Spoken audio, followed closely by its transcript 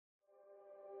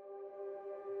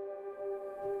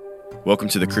Welcome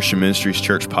to the Christian Ministries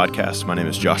Church podcast. My name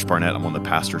is Josh Barnett. I'm one of the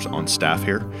pastors on staff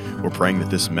here. We're praying that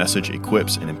this message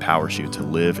equips and empowers you to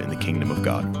live in the kingdom of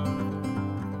God.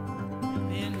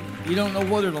 You don't know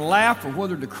whether to laugh or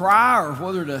whether to cry or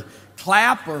whether to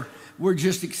clap, or we're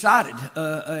just excited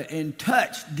and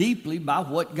touched deeply by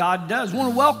what God does. I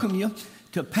want to welcome you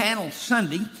to Panel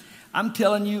Sunday. I'm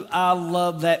telling you, I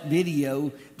love that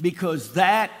video because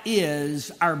that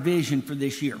is our vision for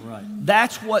this year. Right.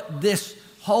 That's what this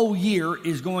whole year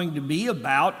is going to be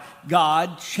about.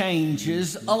 God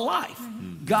changes a life.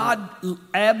 God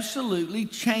absolutely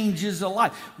changes a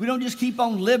life. We don't just keep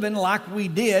on living like we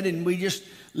did and we just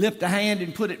lift a hand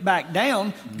and put it back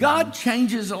down. God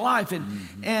changes a life.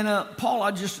 And Paul,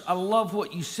 I love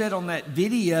what you said on that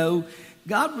video.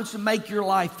 God wants to make your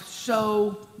life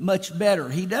so much better.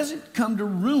 He doesn't come to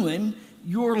ruin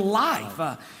your life.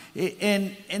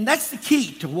 And that's the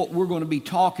key to what we're going to be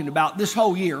talking about this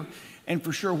whole year. And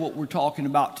for sure what we're talking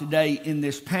about today in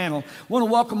this panel. I want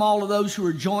to welcome all of those who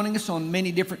are joining us on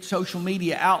many different social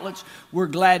media outlets. We're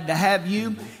glad to have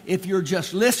you. If you're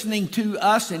just listening to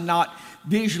us and not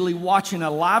visually watching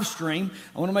a live stream,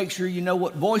 I want to make sure you know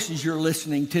what voices you're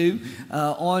listening to.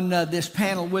 On this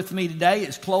panel with me today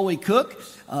is Chloe Cook,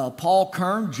 Paul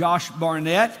Kern, Josh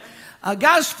Barnett.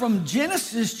 Guys, from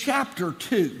Genesis chapter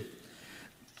 2,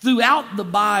 throughout the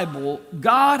Bible,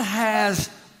 God has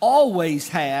always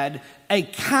had a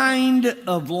kind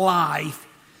of life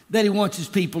that he wants his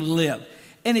people to live.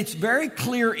 And it's very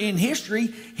clear in history,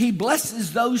 he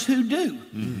blesses those who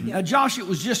do. Josh, it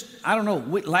was just,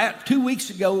 2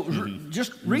 weeks ago, it was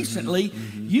just recently,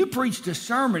 you preached a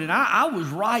sermon, and I was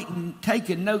writing,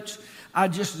 taking notes. I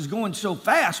just was going so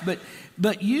fast.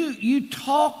 But you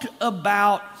talked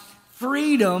about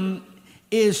freedom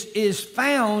is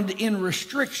found in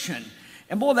restriction.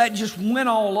 And boy, that just went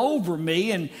all over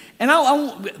me. And I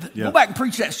won't go back and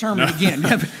preach that sermon again.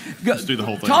 Let's do the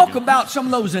whole thing. Talk about some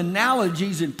of those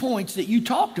analogies and points that you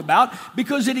talked about,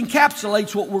 because it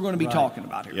encapsulates what we're going to be talking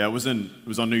about here. Yeah, it was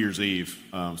on New Year's Eve,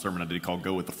 sermon I did called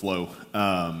 "Go with the Flow,"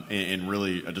 and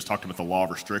really I just talked about the law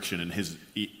of restriction, and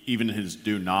even his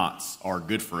do nots are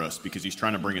good for us because he's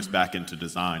trying to bring us back into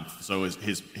design. So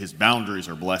his boundaries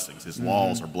are blessings, his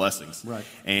laws are blessings, right?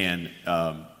 And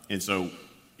so.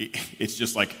 It's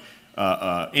just like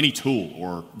any tool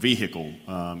or vehicle.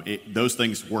 Those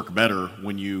things work better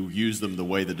when you use them the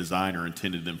way the designer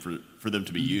intended them for them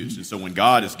to be used. And so when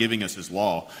God is giving us his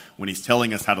law, when he's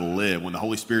telling us how to live, when the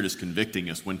Holy Spirit is convicting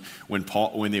us, when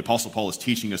the Apostle Paul is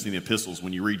teaching us in the epistles,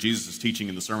 when you read Jesus' teaching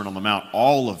in the Sermon on the Mount,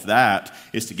 all of that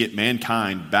is to get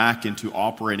mankind back into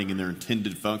operating in their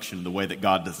intended function the way that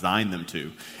God designed them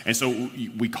to. And so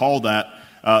we call that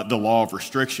the law of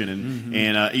restriction,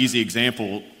 and an easy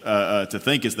example to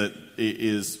think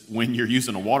is when you're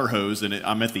using a water hose and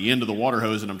I'm at the end of the water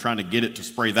hose and I'm trying to get it to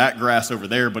spray that grass over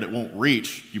there, but it won't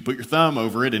reach. You put your thumb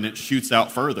over it and it shoots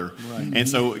out further. Right. And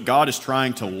so God is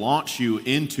trying to launch you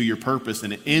into your purpose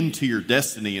and into your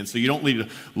destiny. And so you don't need to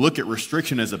look at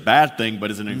restriction as a bad thing, but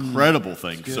as an incredible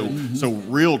thing. So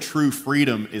real true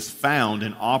freedom is found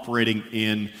in operating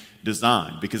in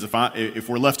design, because if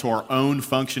we're left to our own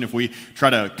function, if we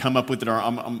try to come up with it,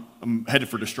 I'm headed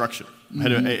for destruction.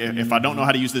 If I don't know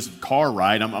how to use this car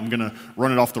right, I'm going to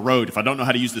run it off the road. If I don't know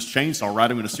how to use this chainsaw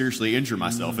right, I'm going to seriously injure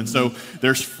myself. And so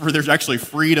there's actually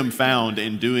freedom found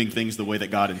in doing things the way that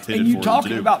God intended for them to do. And you're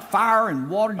talking about fire and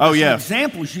water.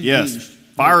 Examples you used.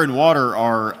 Fire and water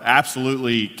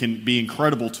can be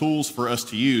incredible tools for us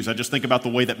to use. I just think about the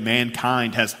way that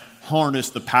mankind has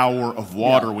harnessed the power of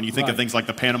water. When you think of things like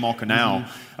the Panama Canal,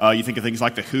 you think of things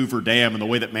like the Hoover Dam, and the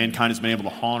way that mankind has been able to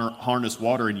harness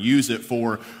water and use it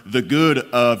for the good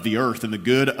of the earth and the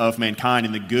good of mankind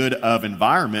and the good of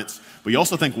environments. But you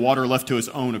also think water left to its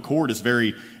own accord is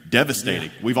very devastating.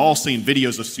 We've all seen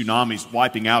videos of tsunamis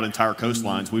wiping out entire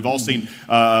coastlines. We've all seen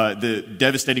the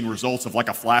devastating results of like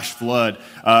a flash flood.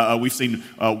 We've seen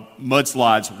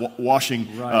mudslides washing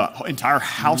entire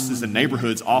houses and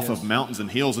neighborhoods off of mountains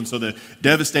and hills. And so the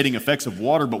devastating effects of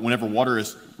water, but whenever water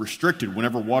is restricted,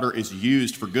 whenever water is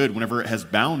used for good, whenever it has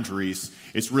boundaries,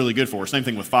 it's really good for us. Same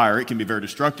thing with fire. It can be very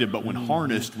destructive, but when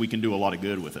harnessed, we can do a lot of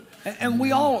good with it. And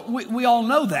we all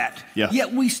know that. Yeah.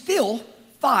 Yet we still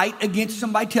fight against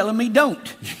somebody telling me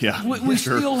don't. Yeah, we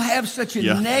still have such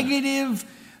a negative,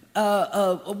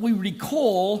 we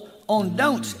recoil on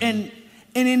don'ts, and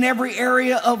in every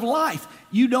area of life.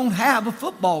 you don't have a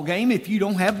football game if you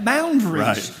don't have boundaries.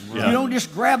 Right. Yeah. You don't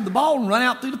just grab the ball and run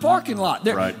out through the parking lot.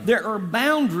 There are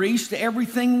boundaries to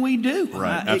everything we do.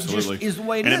 Right, It absolutely. just is the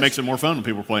way it is. And it makes it more fun when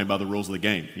people are playing by the rules of the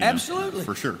game. Absolutely.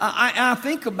 For sure. I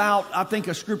think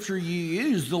a scripture you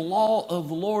use, the law of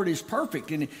the Lord is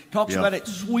perfect, and it talks about it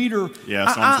sweeter. Yeah,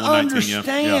 Psalms I 119,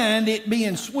 understand it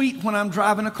being sweet when I'm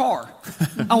driving a car.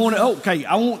 I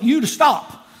want you to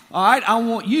stop. All right, I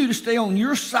want you to stay on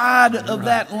your side of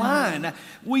that line.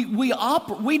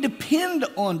 We depend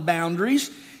on boundaries,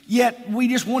 yet we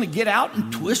just want to get out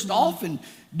and twist off and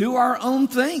do our own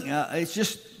thing. It's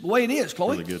just the way it is,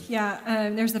 Chloe. Really good. Yeah,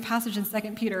 there's a passage in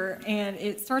 2 Peter, and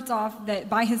it starts off that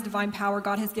by his divine power,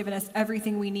 God has given us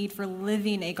everything we need for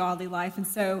living a godly life. And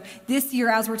so this year,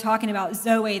 as we're talking about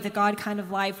Zoe, the God kind of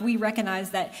life, we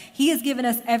recognize that he has given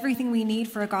us everything we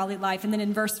need for a godly life. And then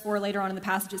in verse 4, later on in the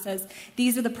passage, it says,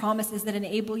 these are the promises that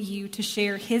enable you to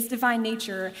share his divine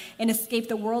nature and escape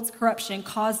the world's corruption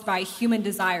caused by human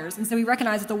desires. And so we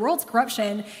recognize that the world's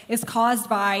corruption is caused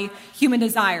by human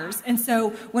desires. And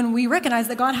so when we recognize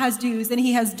that God has do's and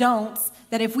he has don'ts,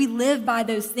 that if we live by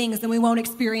those things, then we won't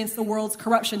experience the world's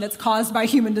corruption that's caused by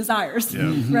human desires.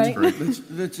 Yeah, right?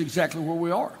 That's exactly where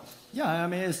we are. Yeah, I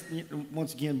mean, it's,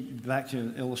 once again, back to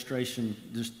an illustration,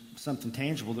 just something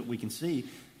tangible that we can see.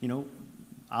 You know,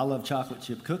 I love chocolate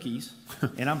chip cookies,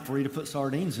 and I'm free to put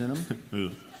sardines in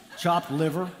them, chopped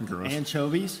liver, Gross.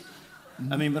 anchovies.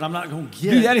 I mean, but I'm not going to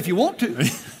get... Do that if you want to.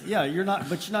 Yeah,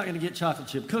 but you're not going to get chocolate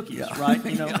chip cookies, right?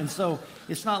 You know, and so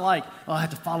it's not like, oh, I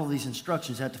have to follow these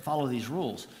instructions, I have to follow these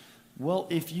rules. Well,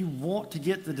 if you want to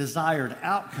get the desired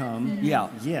outcome,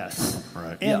 yes.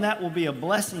 Right. And that will be a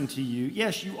blessing to you.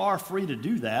 Yes, you are free to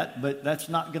do that, but that's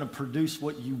not going to produce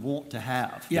what you want to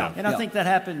have. Yeah. And I think that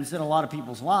happens in a lot of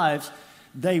people's lives.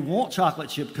 They want chocolate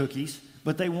chip cookies,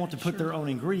 but they want to put their own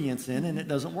ingredients in, and it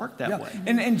doesn't work that way.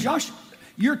 And Josh,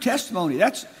 your testimony,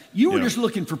 you were just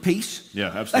looking for peace. Yeah,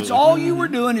 absolutely. That's all you were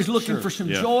doing is looking for some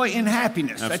joy and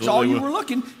happiness. Absolutely. That's all you were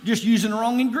looking, just using the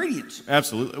wrong ingredients.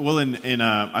 Absolutely. Well, and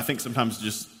I think sometimes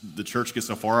just the church gets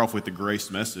so far off with the grace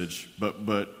message,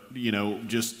 but you know,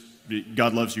 just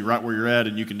God loves you right where you're at,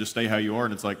 and you can just stay how you are.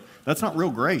 And it's like, that's not real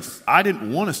grace. I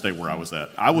didn't want to stay where I was at.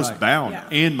 I was bound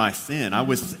in my sin. I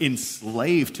was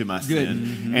enslaved to my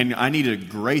sin, and I needed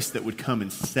grace that would come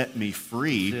and set me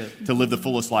free to live the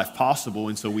fullest life possible.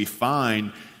 And so we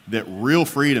find that real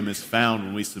freedom is found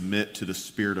when we submit to the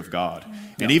Spirit of God.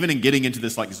 And even in getting into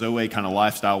this like Zoe kind of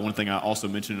lifestyle, one thing I also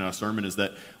mentioned in our sermon is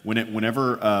that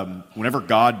whenever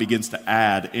God begins to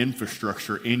add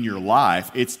infrastructure in your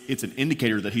life, it's an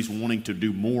indicator that he's wanting to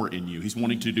do more in you. He's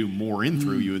wanting to do more in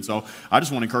through you. And so I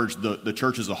just want to encourage the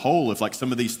church as a whole, if like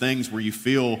some of these things where you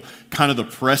feel kind of the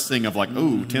pressing of like,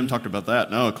 oh, Tim talked about that.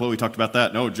 No, Chloe talked about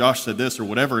that. No, Josh said this or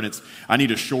whatever. And I need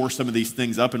to shore some of these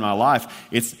things up in my life.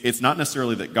 It's not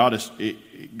necessarily that God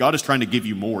is trying to give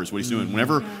you more is what he's doing.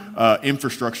 Whenever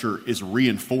infrastructure is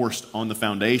reinforced on the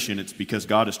foundation, it's because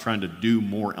God is trying to do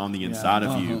more on the inside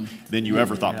of you than you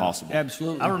ever thought possible.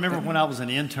 Absolutely. I remember when I was an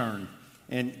intern,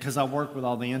 and because I work with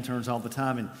all the interns all the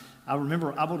time, and I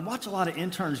remember I would watch a lot of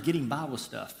interns getting by with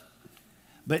stuff.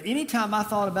 But anytime I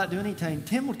thought about doing anything,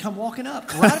 Tim would come walking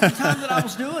up right at the time that I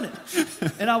was doing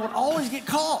it. And I would always get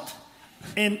caught.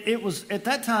 And it was, at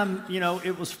that time, you know,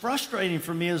 it was frustrating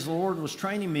for me as the Lord was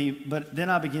training me, but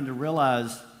then I began to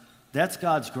realize that's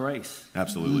God's grace.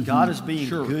 Absolutely. God is being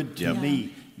good to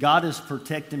me. God is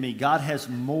protecting me. God has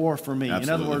more for me.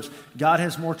 Absolutely. In other words, God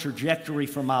has more trajectory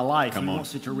for my life. He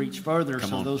wants it to reach further.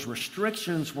 So those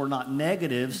restrictions were not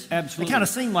negatives. Absolutely. It kind of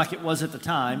seemed like it was at the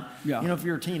time. Yeah. You know, if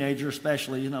you're a teenager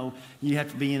especially, you know, you have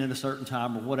to be in at a certain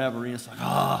time or whatever. And it's like,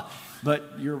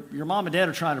 but your mom and dad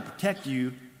are trying to protect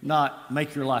you, not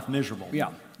make your life miserable.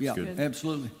 Yeah, Good.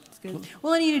 absolutely. It's good.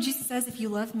 Well, and you know, Jesus says, if you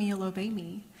love me, you'll obey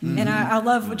me. And I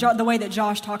love the way that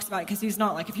Josh talks about it, because he's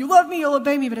not like, if you love me, you'll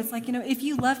obey me. But it's like, you know, if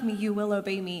you love me, you will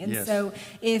obey me. And so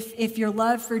if your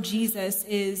love for Jesus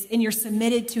is, and you're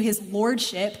submitted to his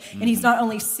lordship, and he's not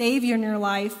only Savior in your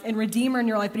life and Redeemer in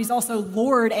your life, but he's also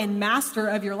Lord and Master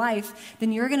of your life,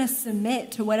 then you're going to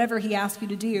submit to whatever he asks you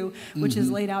to do, which is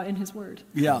laid out in his word.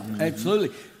 Yeah, absolutely.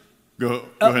 Go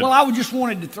ahead. Well, I just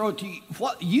wanted to throw it to you.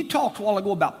 You talked a while ago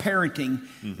about parenting,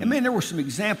 and man, there were some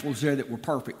examples there that were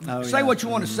perfect. Say what you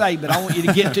want to say, but I want you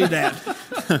to get to that.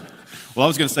 Well, I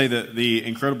was going to say that the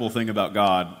incredible thing about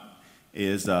God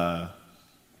is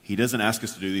he doesn't ask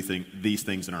us to do these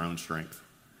things in our own strength.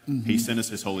 He sent us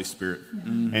his Holy Spirit.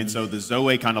 And so the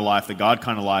Zoe kind of life, the God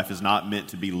kind of life, is not meant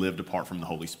to be lived apart from the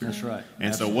Holy Spirit. That's right.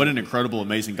 And so what an incredible,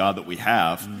 amazing God that we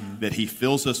have, that he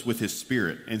fills us with his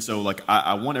Spirit. And so like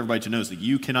I want everybody to know is that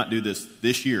you cannot do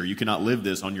this year. You cannot live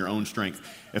this on your own strength.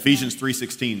 Ephesians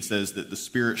 3:16 says that the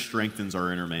Spirit strengthens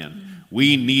our inner man.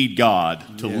 We need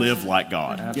God to live like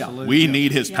God. Absolutely. We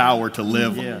need his power to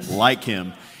live Yes. like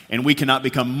him. And we cannot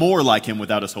become more like him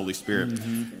without his Holy Spirit.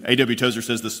 A.W. Tozer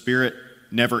says the Spirit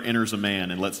never enters a man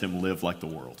and lets him live like the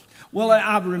world. Well,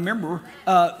 I remember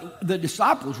the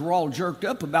disciples were all jerked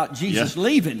up about Jesus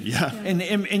leaving. Yeah. And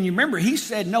you remember he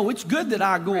said, no, it's good that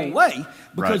I go away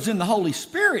because then the Holy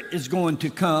Spirit is going to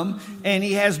come and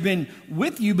he has been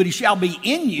with you, but he shall be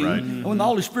in you. Right. And when the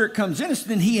Holy Spirit comes in us,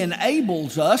 then he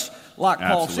enables us, like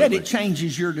Paul said, Absolutely. it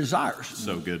changes your desires.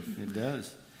 So good. It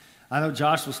does. I know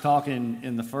Josh was talking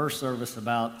in the first service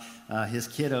about his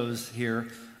kiddos here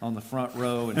on the front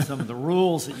row and some of the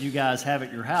rules that you guys have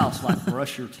at your house, like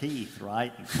brush your teeth,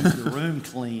 right? And keep your room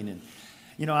clean. And,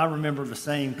 you know, I remember the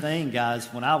same thing, guys.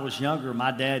 When I was younger, my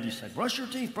dad used to say, brush your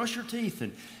teeth.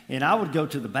 And I would go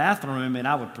to the bathroom and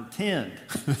I would pretend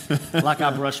like I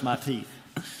brushed my teeth.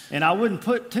 And I would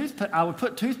put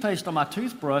toothpaste on my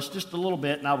toothbrush just a little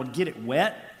bit and I would get it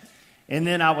wet. And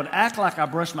then I would act like I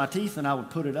brushed my teeth and I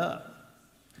would put it up.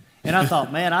 And I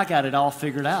thought, man, I got it all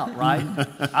figured out, right?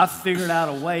 I figured out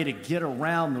a way to get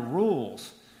around the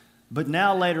rules. But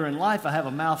now later in life, I have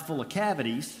a mouth full of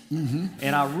cavities.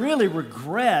 And I really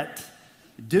regret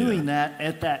doing that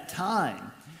at that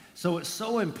time. So it's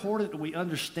so important that we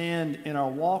understand in our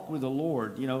walk with the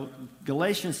Lord. You know,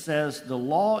 Galatians says the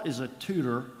law is a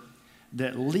tutor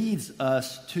that leads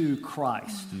us to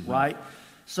Christ, right?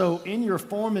 So in your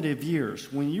formative years,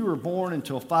 when you were born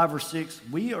until 5 or 6,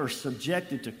 we are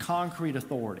subjected to concrete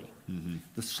authority.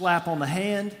 The slap on the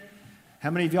hand. How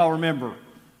many of y'all remember?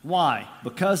 Why?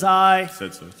 Because I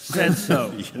said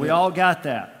so. We all got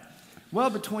that. Well,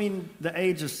 between the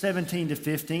age of 17 to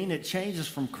 15, it changes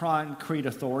from concrete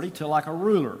authority to like a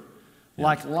ruler,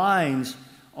 like lines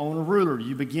on a ruler.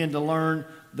 You begin to learn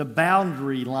the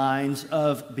boundary lines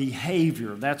of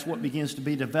behavior. That's what begins to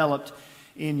be developed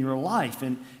in your life.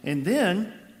 And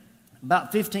then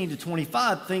about 15 to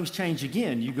 25, things change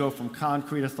again. You go from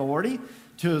concrete authority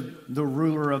to the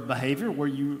ruler of behavior, where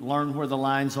you learn where the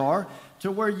lines are,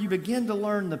 to where you begin to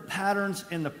learn the patterns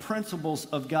and the principles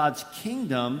of God's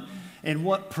kingdom and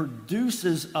what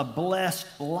produces a blessed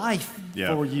life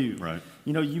for you. Right.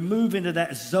 You know, you move into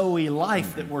that Zoe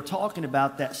life that we're talking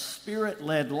about, that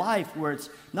Spirit-led life where it's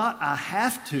not I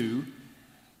have to,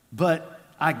 but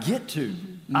I get to.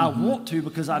 I want to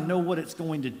because I know what it's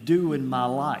going to do in my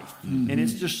life. And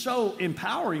it's just so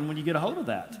empowering when you get a hold of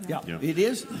that. Yeah, it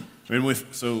is. And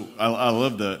I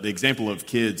love the example of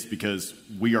kids because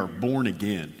we are born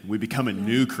again. We become a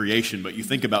new creation. But you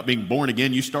think about being born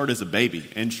again, you start as a baby.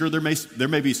 And sure, there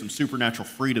may be some supernatural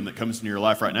freedom that comes into your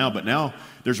life right now. But now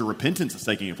there's a repentance that's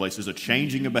taking place. There's a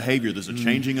changing of behavior. There's a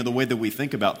changing of the way that we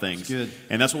think about things. That's good.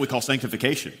 And that's what we call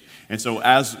sanctification. And so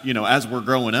as we're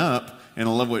growing up, and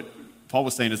I love what Paul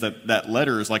was saying is that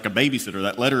letter is like a babysitter.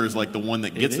 That letter is like the one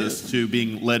that gets us to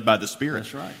being led by the Spirit.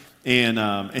 That's right.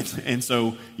 And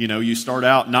so, you start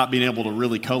out not being able to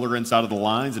really color inside of the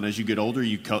lines. And as you get older,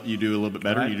 you do a little bit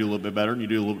better, and you do a little bit better, and you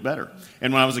do a little bit better.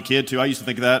 And when I was a kid, too, I used to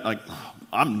think of that, like,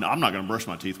 I'm not going to brush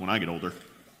my teeth when I get older.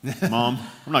 Mom,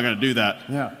 I'm not going to do that.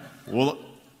 Yeah. Well,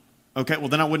 okay, well,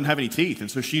 then I wouldn't have any teeth.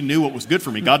 And so she knew what was good for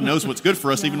me. God knows what's good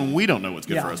for us even when we don't know what's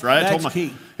good for us, right? That's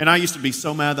key. And I used to be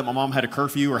so mad that my mom had a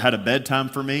curfew or had a bedtime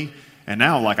for me. And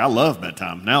now, I love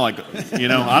bedtime. Now, I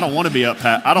don't want to be up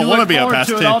past. I don't want to be up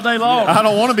past 10 all day long. I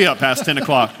don't want to be up past 10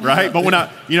 o'clock, right? But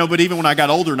but even when I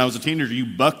got older and I was a teenager, you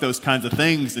buck those kinds of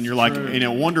things, and you're like,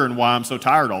 wondering why I'm so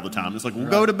tired all the time. It's like, well,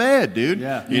 go to bed, dude.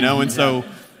 Yeah. And so,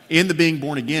 in the being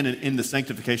born again and in the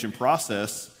sanctification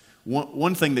process,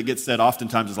 one thing that gets said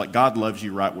oftentimes is like, God loves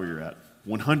you right where you're at,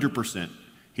 100%.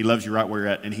 He loves you right where you're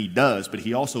at, and he does, but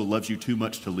he also loves you too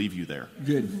much to leave you there.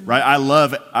 Good. Right?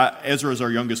 Ezra is our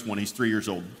youngest one. He's 3 years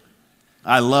old.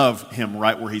 I love him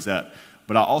right where he's at,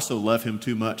 but I also love him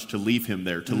too much to leave him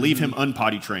there, to leave him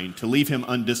unpotty trained, to leave him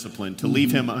undisciplined, to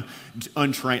leave him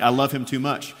untrained. I love him too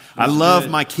much. I love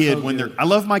my kid I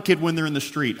love my kid when they're in the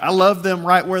street. I love them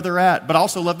right where they're at, but I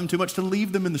also love them too much to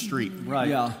leave them in the street. Right.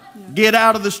 Yeah. Get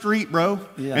out of the street, bro.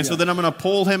 Yeah. And so then I'm going to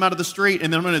pull him out of the street,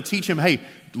 and then I'm going to teach him, hey,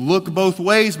 look both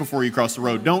ways before you cross the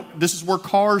road. This is where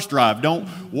cars drive.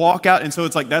 Don't walk out. And so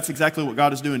it's like, that's exactly what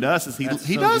God is doing to us, is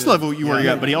he does love you where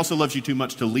you're at, but he also loves you too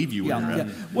much to leave you where you're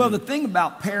at. Well, the thing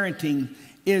about parenting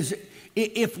is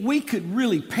if we could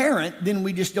really parent, then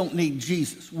we just don't need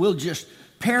Jesus. We'll just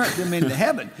parent them into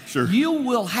heaven. Sure. You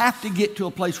will have to get to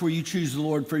a place where you choose the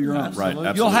Lord for your own. Right, You'll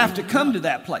absolutely. have to come to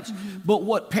that place. But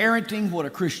what parenting, what a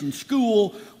Christian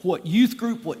school, what youth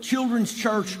group, what children's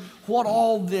church, what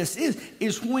all this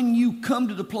is when you come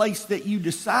to the place that you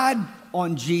decide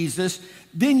on Jesus,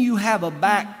 then you have a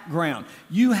background.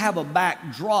 You have a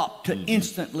backdrop to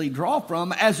instantly draw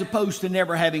from, as opposed to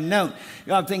never having known.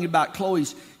 I'm thinking about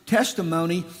Chloe's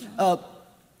testimony.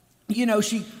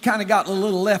 She kind of got a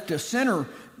little left of center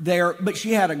there, but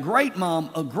she had a great mom,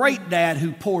 a great dad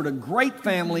who poured a great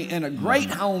family and a great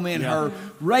home in her,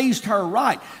 raised her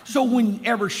right. So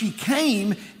whenever she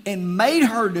came and made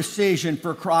her decision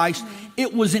for Christ,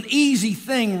 it was an easy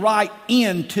thing right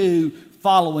into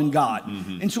following God.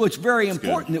 And so it's very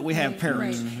important that we have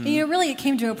parents. Right. And really, it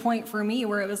came to a point for me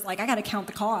where it was like, I got to count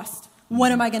the cost.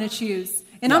 What am I going to choose?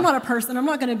 And I'm not a person, I'm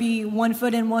not going to be 1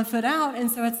 foot in, 1 foot out. And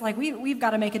so it's like, we've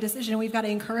got to make a decision. We've got to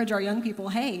encourage our young people,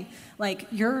 hey, like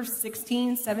you're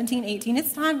 16, 17, 18.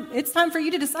 It's time for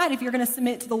you to decide if you're going to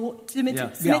submit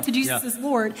to Jesus as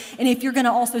Lord. And if you're going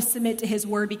to also submit to his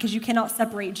word, because you cannot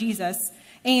separate Jesus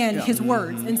and his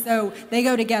words. And so they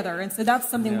go together. And so that's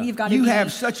something we've got to You be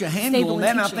have such a handle on that,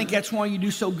 and I think that's why you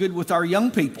do so good with our young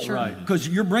people. Sure. Because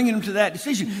you're bringing them to that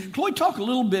decision. Chloe, talk a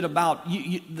little bit about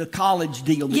the college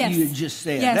deal that you had just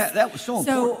said. Yes. That was so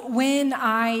important. So when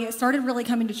I started really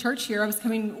coming to church here, I was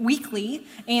coming weekly.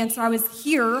 And so I was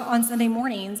here on Sunday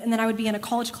mornings, and then I would be in a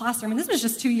college classroom. And this was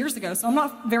just 2 years ago, so I'm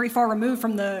not very far removed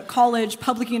from the college,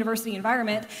 public university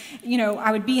environment.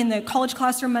 I would be in the college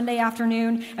classroom Monday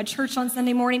afternoon, at church on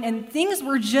Sunday morning, and things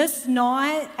were just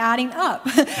not adding up.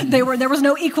 There was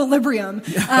no equilibrium.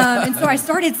 And so I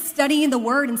started studying the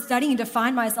word and studying to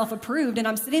find myself approved. And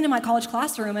I'm sitting in my college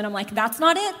classroom, and I'm like, that's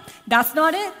not it. That's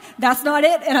not it. That's not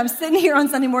it. And I'm sitting here on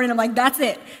Sunday morning, and I'm like, that's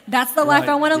it. That's the life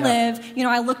I want to live.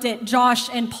 I looked at Josh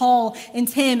and Paul and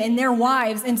Tim and their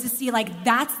wives, and to see like,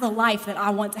 that's the life that I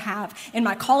want to have. And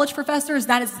my college professors,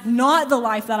 that is not the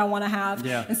life that I want to have.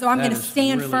 Yeah, and so I'm going to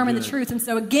stand really firm in the good. truth. And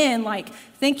so again, like,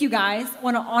 thank you guys. I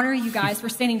want to honor you guys for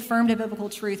standing firm to biblical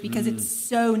truth, because it's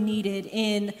so needed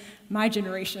in my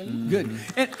generation. Good.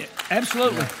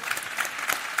 Absolutely.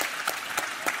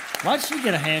 Why did she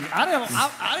get a hand? I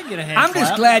didn't get a hand. I'm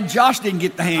just clap. glad Josh didn't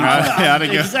get the hand clap. I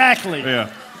didn't get- Exactly.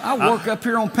 Yeah. I work up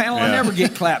here on panel. I never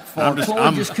get clapped for.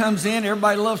 Chloe just comes in.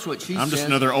 Everybody loves what she says. I'm just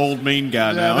another old mean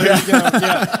guy now. There you go.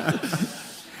 Yeah.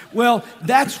 Well,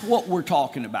 that's what we're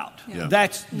talking about. Yeah.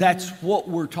 That's what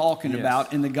we're talking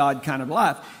about in the God kind of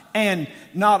life. And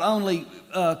not only,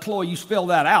 Chloe, you spell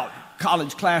that out,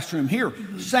 college classroom here.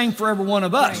 Same for every one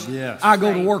of us. Right. Yes. I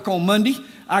go to work on Monday.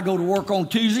 I go to work on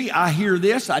Tuesday. I hear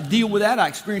this. I deal with that. I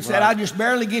experience that. I just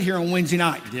barely get here on Wednesday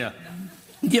night. Yeah.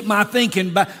 Get my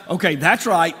thinking back. Okay, that's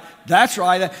right. That's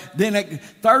right. Then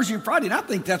Thursday and Friday, and I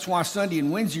think that's why Sunday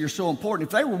and Wednesday are so important.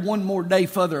 If they were one more day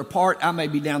further apart, I may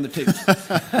be down the tubes.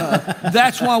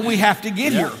 That's why we have to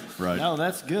get here. Right. No,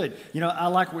 that's good. I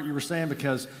like what you were saying,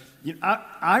 because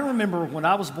I remember when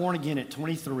I was born again at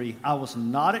 23, I was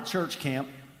not at church camp.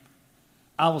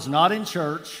 I was not in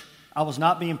church. I was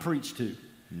not being preached to.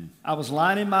 I was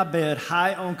lying in my bed,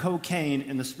 high on cocaine,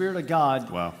 and the Spirit of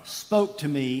God spoke to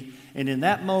me. And in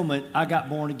that moment, I got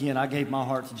born again. I gave my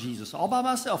heart to Jesus, all by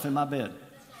myself in my bed.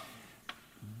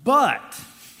 But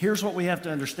here's what we have to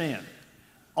understand.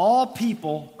 All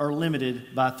people are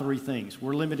limited by three things.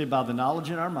 We're limited by the knowledge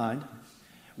in our mind.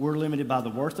 We're limited by the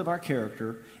worth of our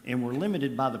character. And we're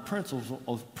limited by the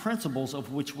principles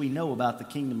of which we know about the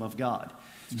kingdom of God.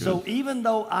 So even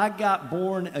though I got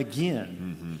born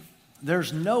again,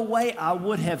 there's no way I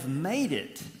would have made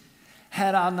it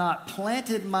had I not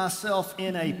planted myself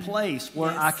in a place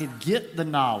where I could get the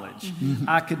knowledge,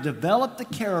 I could develop the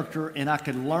character, and I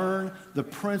could learn the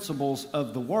principles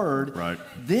of the Word. Right.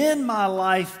 Then my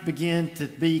life began to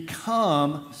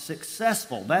become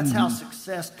successful. That's how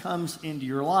success comes into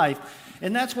your life.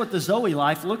 And that's what the Zoe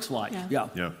life looks like. Yeah.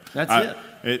 That's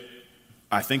it.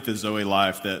 I think the Zoe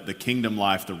life, the kingdom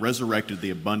life, the resurrected,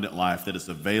 the abundant life that is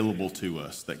available to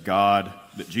us, that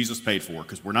Jesus paid for,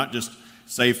 because we're not just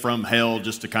saved from hell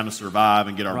just to kind of survive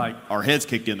and get our heads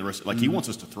kicked in the rest. Like He wants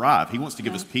us to thrive. He wants to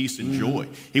give us peace and joy.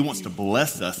 He wants to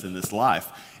bless us in this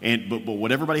life. But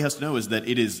what everybody has to know is that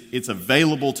it's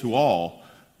available to all,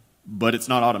 but it's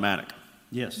not automatic.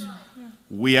 Yes.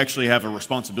 We actually have a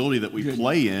responsibility that we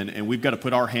play in, and we've got to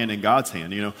put our hand in God's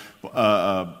hand.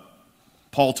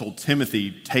 Paul told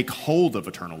Timothy, take hold of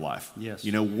eternal life. Yes.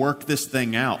 Work this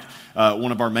thing out.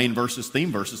 One of our main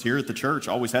theme verses here at the church,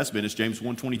 always has been, is James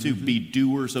 1:22. Be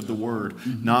doers of the word,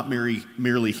 not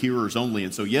merely hearers only.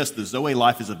 And so, yes, the Zoe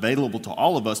life is available to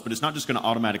all of us, but it's not just going to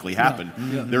automatically happen.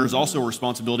 There is also a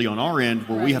responsibility on our end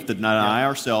where we have to deny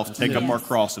ourselves, take up our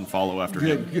cross, and follow after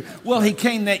him. Good. Well, he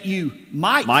came that you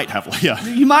might have, yeah.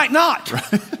 You might not.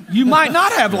 You might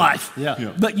not have life.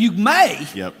 Yeah. But you may.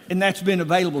 Yep. And that's been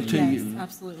available to Yes, you.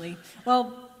 absolutely.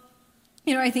 Well,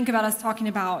 I think about us talking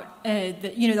about,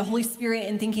 the Holy Spirit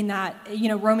and thinking that,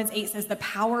 Romans 8 says the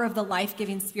power of the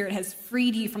life-giving Spirit has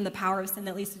freed you from the power of sin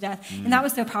that leads to death. And that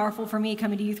was so powerful for me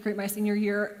coming to youth group my senior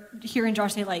year, hearing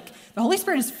Josh say, the Holy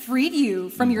Spirit has freed you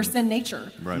from your sin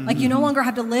nature. Right. You no longer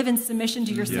have to live in submission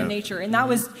to your sin nature. And that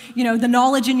was, the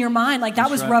knowledge in your mind, that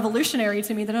was revolutionary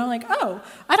to me, that I'm like, oh,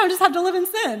 I don't just have to live in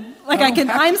sin.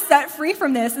 I'm set free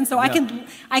from this. And so I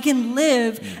can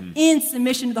live in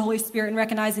submission to the Holy Spirit and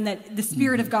recognizing that the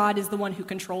Spirit of God is the one who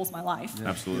controls my life.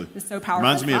 Absolutely. It's so powerful.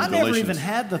 Reminds me of I Galatians. never even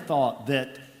had the thought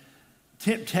that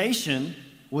temptation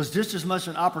was just as much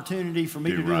an opportunity for me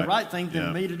to do the right thing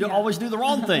than me to always do the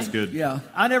wrong thing. That's good. Yeah.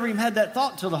 I never even had that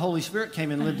thought until the Holy Spirit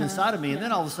came and lived inside of me, and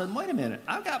then all of a sudden, wait a minute,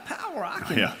 I've got power.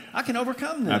 I can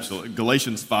overcome this. Absolutely.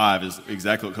 Galatians 5 is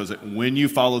exactly because when you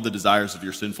follow the desires of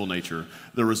your sinful nature,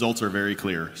 the results are very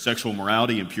clear. Sexual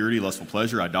morality, impurity, lustful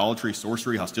pleasure, idolatry,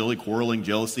 sorcery, hostility, quarreling,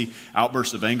 jealousy,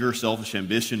 outbursts of anger, selfish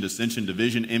ambition, dissension,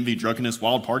 division, envy, drunkenness,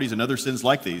 wild parties, and other sins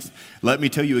like these. Let me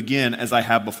tell you again, as I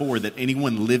have before, that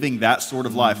anyone living that sort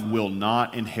of life will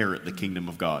not inherit the kingdom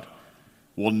of God.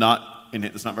 Will not, and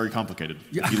it's not very complicated.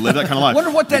 If you live that kind of life.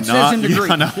 Wonder what that says in the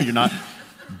Greek. No, you're not.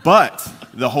 But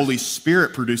the Holy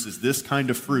Spirit produces this kind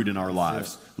of fruit in our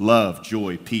lives. Love,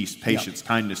 joy, peace, patience,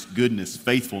 kindness, goodness,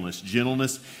 faithfulness,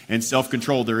 gentleness, and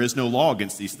self-control. There is no law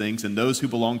against these things, and those who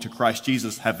belong to Christ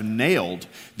Jesus have nailed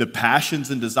the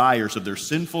passions and desires of their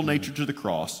sinful nature to the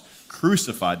cross,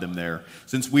 crucified them there.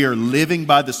 Since we are living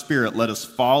by the Spirit, let us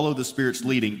follow the Spirit's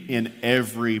leading in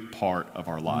every part of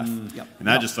our life. And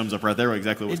that just sums up right there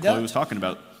exactly what Chloe was talking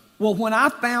about. Well, when I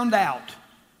found out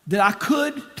that I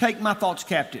could take my thoughts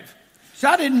captive, so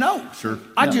I didn't know. Sure.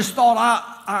 I just thought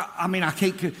I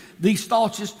can't. These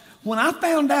thoughts just. When I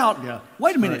found out,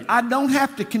 wait a minute, I don't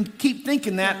have to keep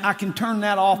thinking that. I can turn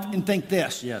that off and think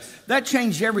this. Yes. That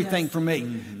changed everything for me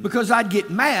because I'd get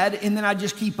mad and then I'd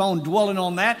just keep on dwelling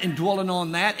on that and dwelling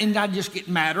on that and I'd just get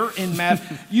madder and mad.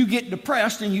 You get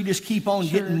depressed and you just keep on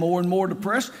getting more and more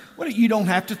depressed. Well, you don't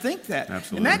have to think that.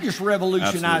 Absolutely. And that just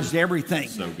revolutionized everything.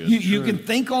 So good. You can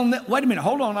think on that. Wait a minute,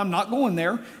 hold on, I'm not going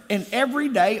there. And every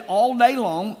day, all day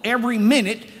long, every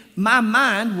minute, my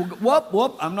mind will go,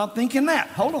 whoop, I'm not thinking that.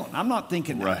 Hold on, I'm not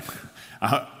thinking that.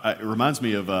 Right. It reminds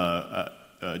me of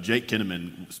Jake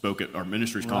Kinnaman spoke at our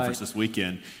ministries conference this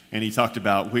weekend, and he talked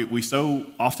about we so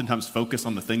oftentimes focus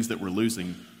on the things that we're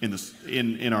losing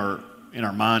in our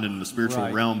mind and in the spiritual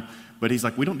realm. But he's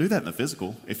like, we don't do that in the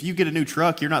physical. If you get a new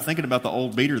truck, you're not thinking about the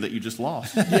old beater that you just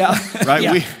lost. Right?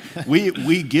 Yeah.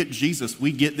 We get Jesus.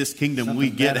 We get this kingdom. Something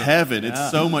we get better. heaven. It's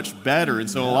so much better. And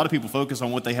so a lot of people focus on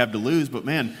what they have to lose. But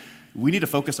man, we need to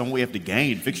focus on what we have to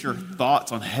gain. Fix your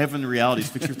thoughts on heaven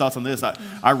realities. Fix your thoughts on this.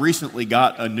 I recently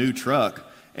got a new truck.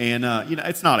 And,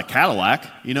 it's not a Cadillac,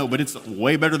 but it's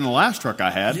way better than the last truck I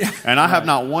had. Yeah. And I have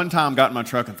not one time gotten in my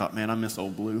truck and thought, man, I miss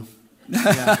old blue.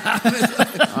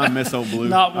 I miss old blue.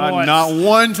 Not once. Not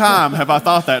one time have I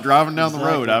thought that driving down the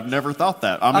road. I've never thought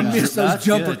that. I miss those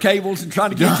jumper cables and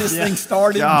trying to get this thing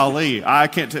started. Golly, I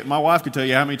can't. My wife could tell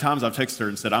you how many times I've texted her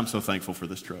and said, "I'm so thankful for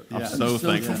this truck. I'm so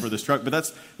thankful for this truck."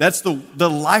 But that's the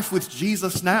life with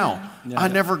Jesus now. Yeah. I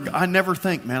never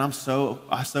think, man, I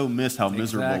so miss how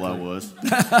miserable I was.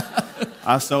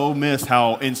 I so miss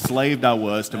how enslaved I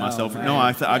was to myself. Man. No,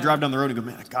 I drive down the road and go,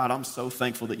 man, God, I'm so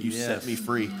thankful that you set me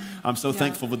free. I'm so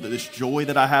thankful for this joy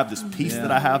that I have, this peace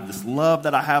that I have, this love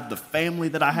that I have, the family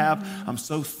that I have. I'm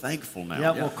so thankful now.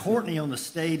 Yeah, well, Courtney on the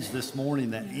stage this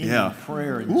morning, that ending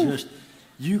prayer, and just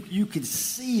you could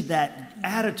see that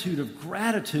attitude of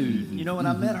gratitude. And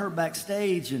I met her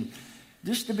backstage, and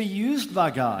just to be used by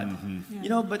God.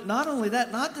 But not only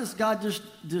that, not does God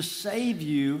just save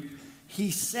you,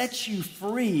 He sets you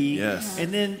free. Yes.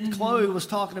 And then Chloe was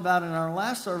talking about in our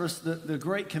last service the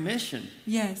Great Commission.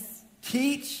 Yes.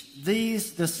 Teach these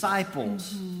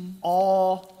disciples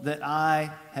all that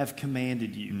I have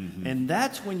commanded you. And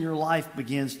that's when your life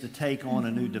begins to take on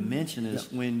a new dimension,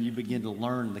 is when you begin to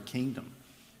learn the kingdom.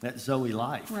 that Zoe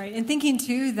life. Right, and thinking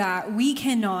too that we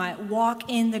cannot walk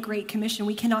in the Great Commission.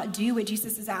 We cannot do what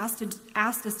Jesus has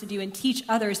asked us to do and teach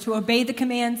others to obey the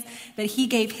commands that he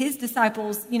gave his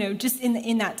disciples, just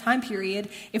in that time period,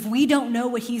 if we don't know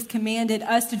what he's commanded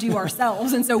us to do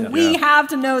ourselves. And so we have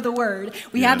to know the Word.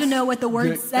 We have to know what the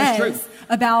Word says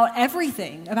about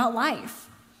everything, about life.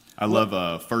 I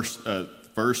love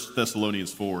First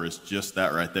Thessalonians 4 is just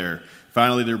that right there.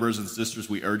 Finally, dear brothers and sisters,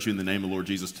 we urge you in the name of the Lord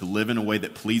Jesus to live in a way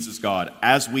that pleases God,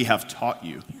 as we have taught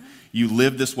you. You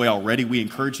live this way already. We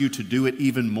encourage you to do it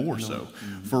even more so.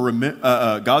 For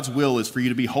God's will is for you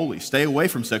to be holy. Stay away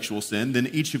from sexual sin. Then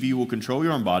each of you will control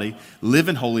your own body. Live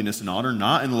in holiness and honor,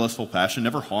 not in lustful passion.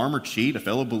 Never harm or cheat a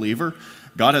fellow believer.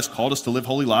 God has called us to live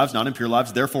holy lives, not impure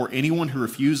lives. Therefore, anyone who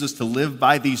refuses to live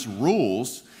by these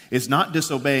rules is not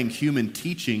disobeying human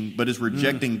teaching, but is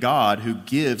rejecting God who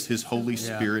gives his Holy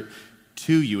Spirit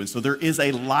to you. And so there is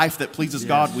a life that pleases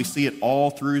God. We see it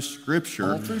all through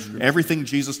Scripture. Everything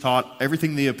Jesus taught,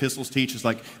 everything the epistles teach is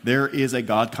like there is a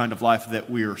God kind of life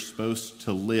that we are supposed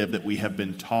to live, that we have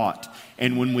been taught.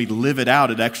 And when we live it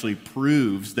out, it actually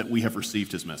proves that we have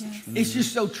received his message. It's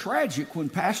just so tragic when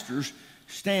pastors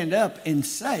stand up and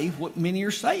say what many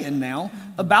are saying now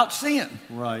about sin.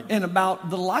 Right. And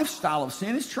about the lifestyle of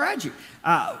sin. It's tragic.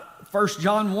 1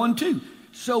 John 1:2.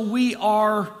 So we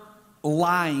are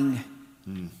lying.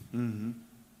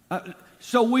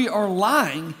 So we are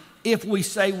lying if we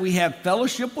say we have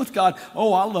fellowship with God.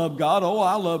 Oh, I love God. Oh,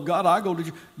 I love God. I go to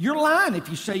church. You're lying if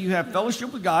you say you have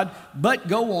fellowship with God, but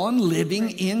go on living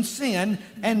in sin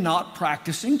and not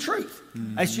practicing truth.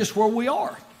 That's just where we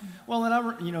are. Well,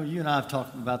 and you and I have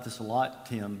talked about this a lot,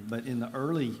 Tim, but in the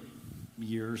early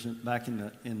years, back in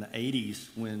the 80s,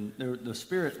 when the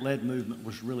Spirit-led movement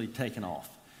was really taking off,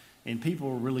 and people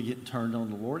were really getting turned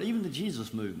on the Lord, even the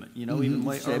Jesus movement, even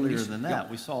way earlier than that.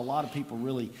 We saw a lot of people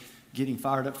really getting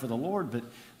fired up for the Lord, but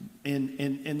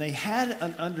and they had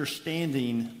an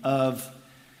understanding of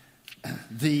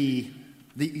the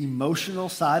emotional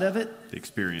side of it, The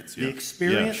experience, the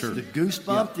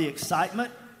goosebump, the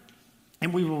excitement.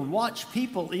 And we would watch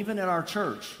people, even at our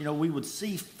church, we would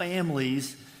see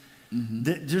families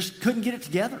that just couldn't get it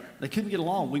together. They couldn't get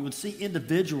along. We would see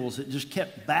individuals that just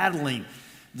kept battling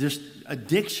just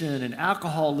addiction and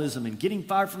alcoholism and getting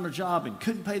fired from their job and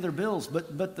couldn't pay their bills.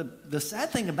 But the sad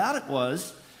thing about it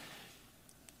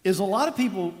is a lot of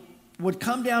people would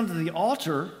come down to the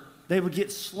altar, they would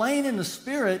get slain in the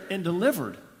Spirit and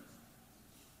delivered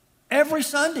every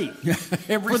Sunday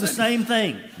for the same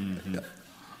thing.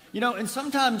 And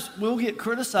sometimes we'll get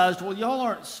criticized, well, y'all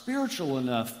aren't spiritual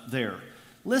enough there.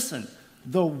 Listen,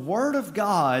 the Word of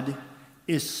God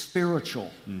is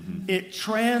spiritual. It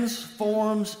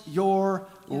transforms your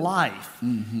life.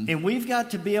 And we've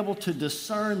got to be able to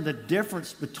discern the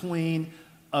difference between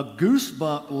a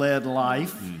goosebump-led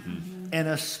life and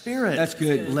a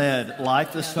Spirit-led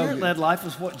life. The Spirit-led life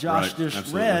is what Josh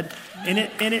just read. And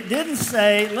it didn't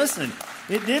say, listen,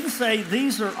 it didn't say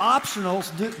these are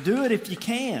optionals. Do it if you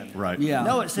can. Right. Yeah.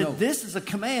 No, it said this is a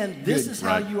command. This is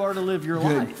how you are to live your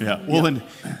life. Yeah. Well, and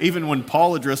even when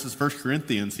Paul addresses 1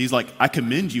 Corinthians, he's like, I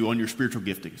commend you on your spiritual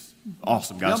giftings.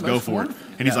 Awesome, guys, go for it.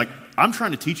 And he's like, I'm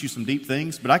trying to teach you some deep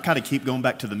things, but I kind of keep going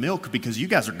back to the milk because you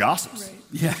guys are gossips. Right.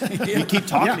 You keep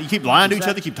talking, you keep lying to each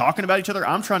other, keep talking about each other.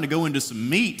 I'm trying to go into some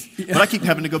meat, but I keep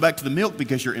having to go back to the milk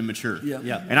because you're immature.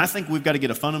 And I think we've got to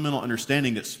get a fundamental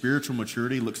understanding that spiritual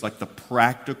maturity looks like the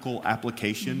practical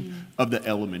application of the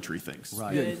elementary things.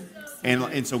 Right.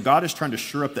 And so God is trying to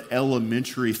shore up the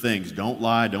elementary things. Don't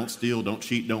lie, don't steal, don't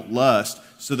cheat, don't lust,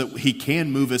 so that he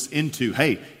can move us into,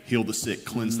 hey, heal the sick,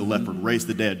 cleanse the leper, raise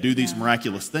the dead, do these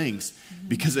miraculous things.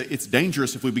 Because it's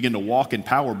dangerous if we begin to walk in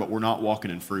power, but we're not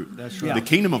walking in fruit. That's right. The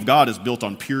kingdom of God is built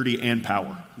on purity and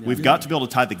power. We've got to be able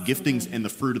to tie the giftings and the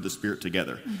fruit of the Spirit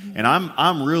together. And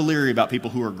I'm real leery about people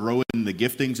who are growing the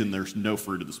giftings and there's no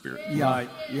fruit of the Spirit.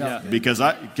 Because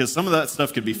some of that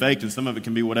stuff could be faked and some of it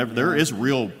can be whatever. There is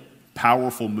real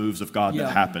powerful moves of God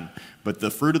that happen. But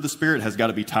the fruit of the Spirit has got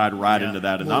to be tied right into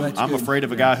that. And I'm afraid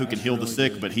of a guy who can heal the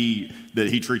sick, but he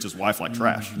treats his wife like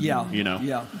trash. Yeah,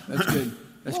 that's good.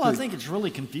 I think it's really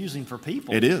confusing for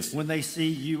people. It is. When they see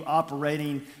you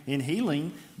operating in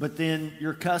healing, but then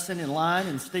you're cussing and lying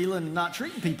and stealing and not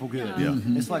treating people good.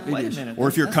 It's like, wait a minute. Or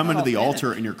if you're coming to the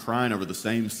altar and you're crying over the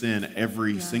same sin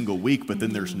every single week, but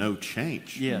then there's no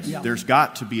change. There's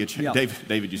got to be a change.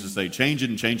 David used to say, change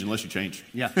it and change unless you change.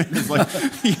 It's like,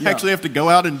 you actually have to go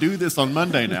out and do this on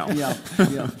Monday now.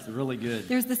 It's really good.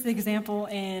 There's this example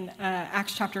in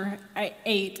Acts chapter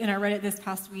 8, and I read it this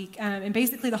past week. And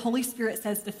basically the Holy Spirit said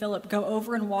says to Philip, go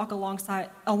over and walk along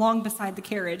beside the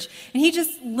carriage. And he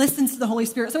just listens to the Holy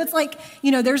Spirit. So it's like,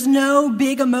 there's no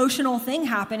big emotional thing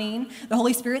happening. The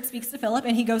Holy Spirit speaks to Philip,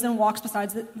 and he goes and walks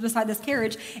beside this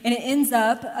carriage. And it ends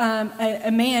up,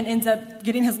 a man ends up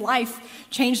getting his life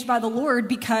changed by the Lord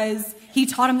because he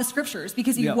taught him the scriptures,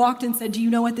 because he walked and said, do you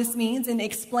know what this means? And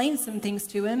explained some things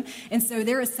to him. And so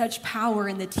there is such power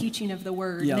in the teaching of the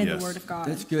word and in the word of God.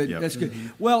 That's good. Yep. That's good.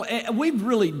 Well, we've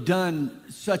really done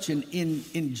such an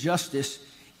injustice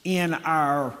in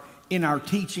our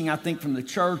teaching, I think, from the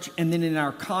church, and then in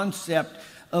our concept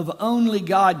of only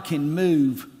God can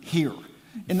move here.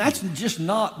 And that's just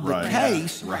not the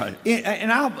case. Right.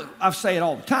 And I say it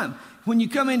all the time. When you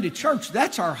come into church,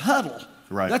 that's our huddle.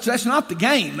 Right. That's not the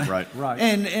game. Right.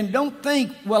 And don't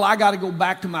think, well, I got to go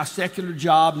back to my secular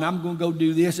job and I'm going to go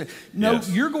do this. No,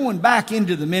 you're going back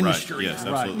into the ministry. Right. Yes,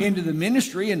 absolutely. Into the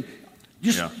ministry, and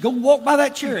just go walk by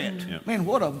that chariot. Yeah. Man,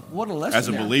 what a lesson. As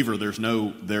a believer, there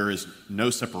is no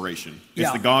separation.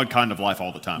 It's the God kind of life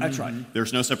all the time. That's right.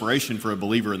 There's no separation for a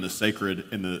believer in the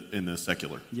sacred in the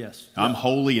secular. Yes. I'm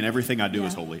holy, and everything I do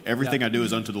is holy. Everything I do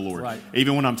is unto the Lord. Right.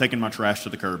 Even when I'm taking my trash to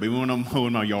the curb, even when I'm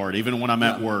mowing my yard, even when I'm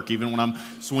at work, even when I'm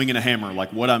swinging a hammer,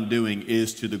 like what I'm doing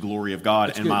is to the glory of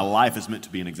God, and my life is meant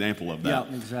to be an example of that.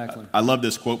 Yeah, exactly. I love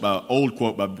this old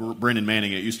quote by Brennan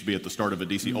Manning. It used to be at the start of a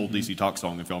old DC Talk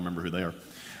song, if y'all remember who they are.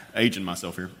 Aging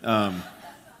myself here.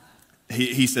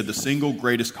 He said the single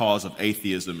greatest cause of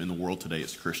atheism in the world today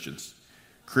is Christians.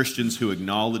 Christians who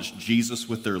acknowledge Jesus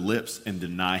with their lips and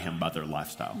deny him by their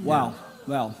lifestyle. Wow.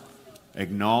 Well,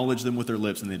 acknowledge them with their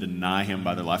lips and they deny him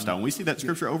by their lifestyle. And we see that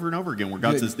scripture over and over again where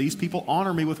God says, these people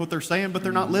honor me with what they're saying, but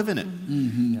they're not living it.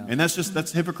 And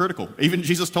that's hypocritical. Even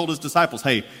Jesus told his disciples,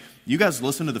 hey, you guys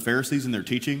listen to the Pharisees and their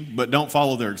teaching, but don't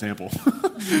follow their example.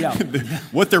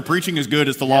 What they're preaching is good.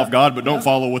 It's the law of God, but don't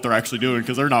follow what they're actually doing,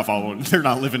 because they're not following. They're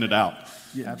not living it out.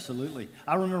 Yeah, absolutely.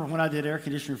 I remember when I did air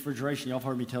conditioning refrigeration, y'all have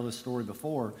heard me tell this story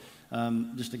before.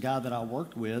 Just a guy that I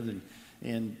worked with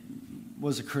and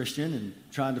was a Christian and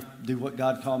trying to do what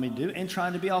God called me to do and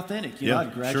trying to be authentic. I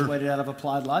graduated out of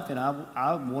Applied Life, and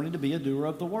I wanted to be a doer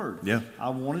of the word. Yeah. I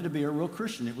wanted to be a real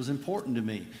Christian. It was important to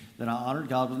me that I honored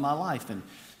God with my life. And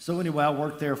so anyway, I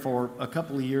worked there for a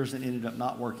couple of years and ended up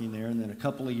not working there. And then a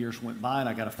couple of years went by, and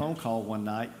I got a phone call one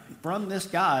night from this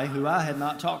guy who I had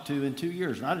not talked to in 2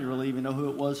 years. And I didn't really even know who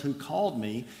it was who called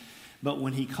me. But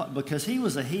when because he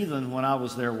was a heathen when I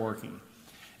was there working.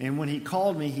 And when he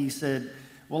called me, he said,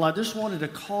 well, I just wanted to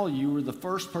call you. You were the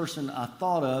first person I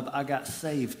thought of. I got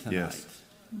saved tonight. Yes.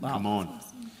 Wow. Come on.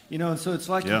 And so it's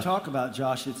like you talk about,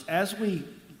 Josh, it's as we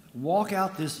walk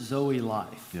out this Zoe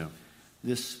life,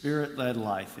 this spirit-led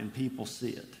life, and people see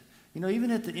it.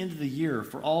 Even at the end of the year,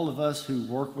 for all of us who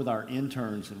work with our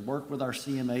interns and work with our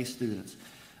CMA students,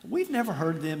 we've never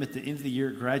heard them at the end of the year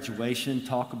at graduation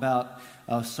talk about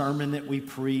a sermon that we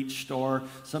preached or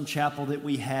some chapel that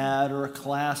we had or a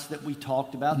class that we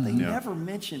talked about. They never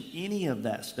mention any of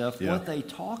that stuff. What they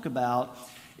talk about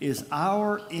is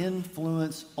our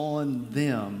influence on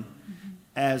them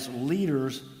as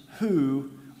leaders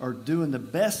who are doing the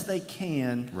best they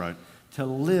can to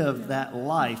live that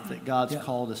life that God's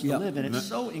called us to live. And it's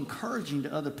so encouraging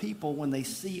to other people when they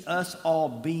see us all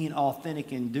being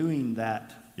authentic and doing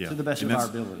that to the best of our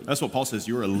ability. That's what Paul says.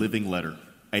 You're a living letter,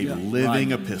 a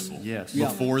living epistle. Yes.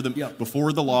 Before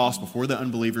the lost, before the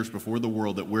unbelievers, before the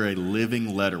world, that we're a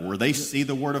living letter where they see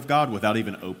the Word of God without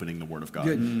even opening the Word of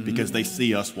God because they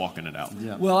see us walking it out.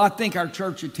 Yeah. Well, I think our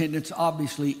church attendance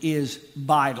obviously is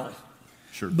vital.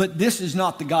 Sure. But this is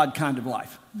not the God kind of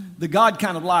life. The God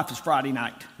kind of life is Friday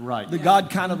night. Right. The God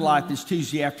kind of life is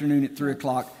Tuesday afternoon at 3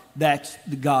 o'clock. That's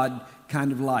the God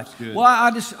kind of life. Good. Well,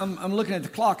 I'm looking at the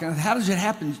clock, and how does it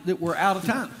happen that we're out of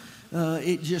time?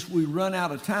 We run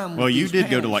out of time. Well, you did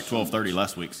go to panels. like 12:30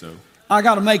 last week, so. I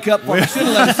got to make up for it. I should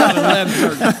have let us out at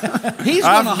 11:30. He's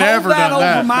going to hold never that done over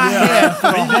that. my head for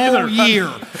a whole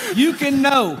year. You can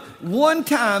know one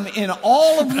time in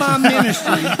all of my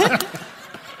ministry,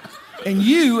 and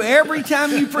every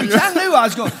time you preach, I knew I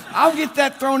was going, I'll get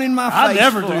that thrown in my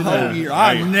face for a whole year.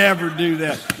 I never do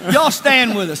that. Y'all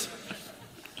stand with us.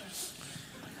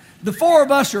 The four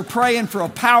of us are praying for a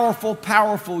powerful,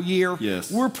 powerful year.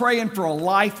 Yes. We're praying for a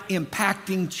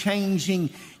life-impacting, changing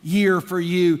year for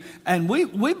you. And we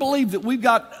believe that we've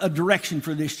got a direction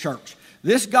for this church.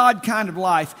 This God kind of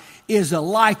life is a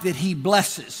life that He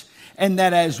blesses. And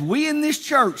that as we in this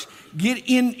church get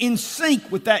in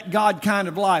sync with that God kind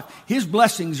of life, His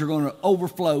blessings are going to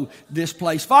overflow this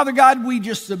place. Father God, we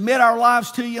just submit our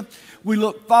lives to You. We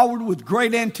look forward with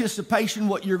great anticipation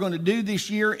what You're going to do this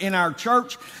year in our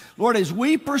church. Lord, as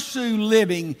we pursue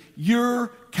living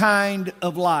Your kind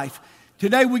of life,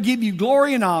 Today we give you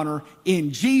glory and honor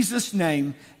in Jesus'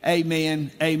 name. Amen.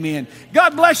 Amen.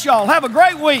 God bless y'all. Have a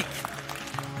great week.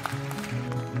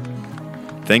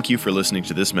 Thank you for listening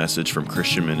to this message from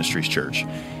Christian Ministries Church.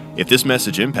 If this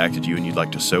message impacted you and you'd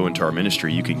like to sow into our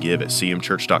ministry, you can give at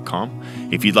cmchurch.com.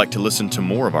 If you'd like to listen to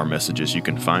more of our messages, you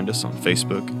can find us on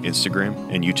Facebook,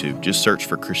 Instagram, and YouTube. Just search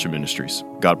for Christian Ministries.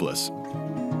 God bless.